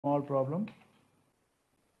small problem.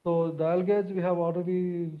 So dial gauge we have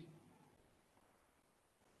already,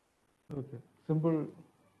 okay, simple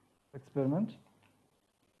experiment.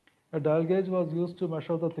 A dial gauge was used to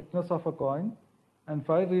measure the thickness of a coin, and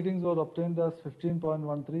 5 readings were obtained as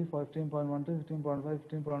 15.13, 15.12, 15.5,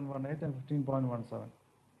 15.18, and 15.17.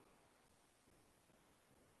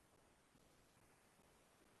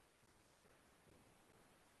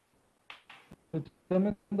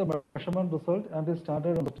 Determine the measurement result and its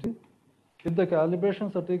standard uncertainty. If the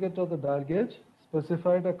calibration certificate of the dial gauge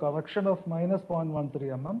specified a correction of minus 0.13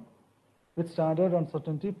 mm with standard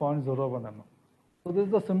uncertainty 0.01 mm. So this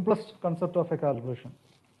is the simplest concept of a calibration.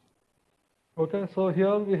 Okay, so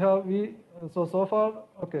here we have so far,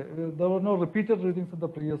 okay, there were no repeated readings in the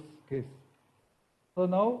previous case. So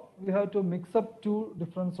now we have to mix up two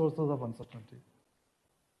different sources of uncertainty.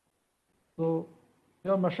 So we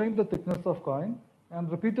are measuring the thickness of coin, and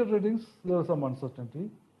repeated readings there is some uncertainty.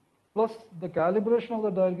 Plus the calibration of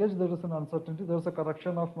the dial gauge, there is an uncertainty, there is a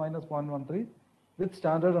correction of minus 0.13 with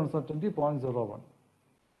standard uncertainty 0.01.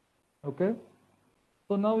 Okay.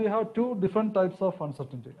 So now we have two different types of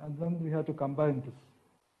uncertainty, and then we have to combine this.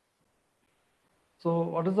 So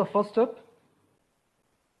what is the first step?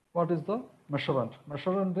 What is the measurement?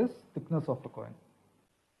 Measurement is thickness of the coin.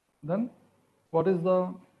 Then what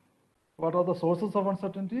are the sources of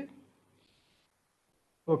uncertainty?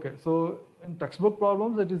 Okay, so in textbook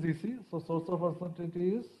problems it is easy. So source of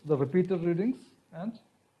uncertainty is the repeated readings and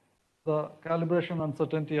the calibration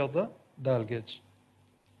uncertainty of the dial gauge.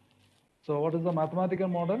 So what is the mathematical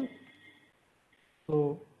model?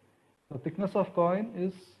 So the thickness of coin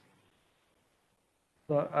is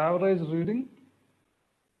the average reading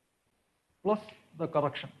plus the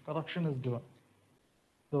correction. Correction is given.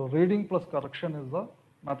 So reading plus correction is the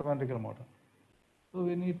mathematical model. So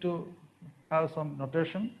we need to have some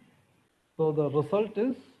notation. So the result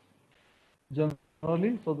is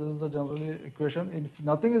generally, so this is the general equation. If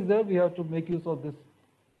nothing is there, we have to make use of this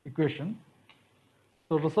equation.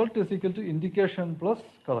 So result is equal to indication plus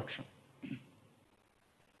correction.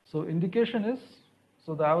 So indication is,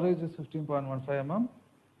 so the average is 15.15 mm,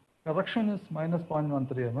 correction is minus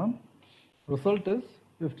 0.13 mm, result is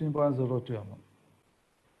 15.02 mm.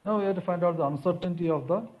 Now we have to find out the uncertainty of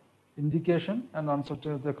the indication and uncertainty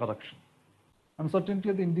of the correction. Uncertainty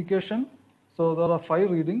of the indication, so there are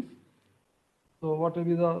 5 readings. So what will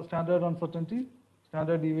be the standard uncertainty?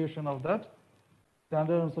 Standard deviation of that.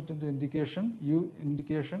 Standard uncertainty indication, U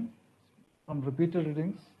indication from repeated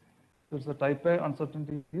readings. So it's a type A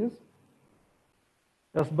uncertainty is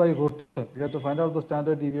S by root 10. You have to find out the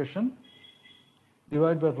standard deviation,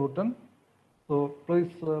 divide by root 10. So please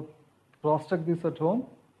cross-check this at home.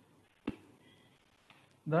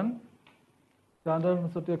 Then standard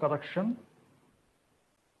uncertainty correction,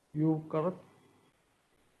 U correct.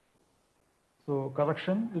 So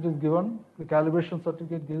correction, it is given, the calibration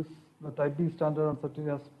certificate gives the type B standard uncertainty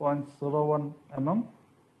as 0.01 mm.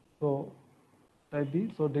 So type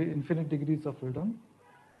B, so infinite degrees of freedom.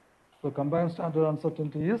 So combined standard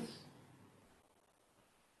uncertainty is,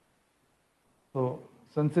 so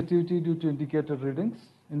sensitivity due to indicated readings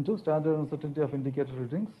into standard uncertainty of indicated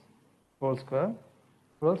readings whole square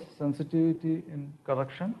plus sensitivity in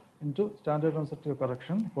correction into standard uncertainty of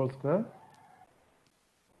correction whole square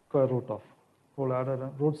root of whole added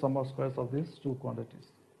root sum of squares of these two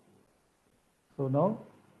quantities. So now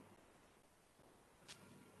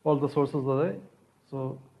all the sources are there.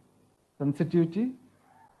 So sensitivity,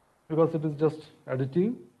 because it is just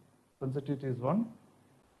additive, sensitivity is 1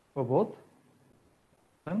 for both.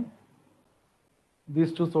 Then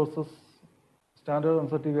these two sources, standard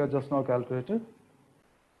uncertainty we have just now calculated.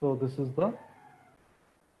 So this is the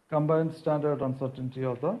combined standard uncertainty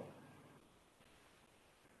of the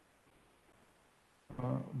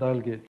dial gauge.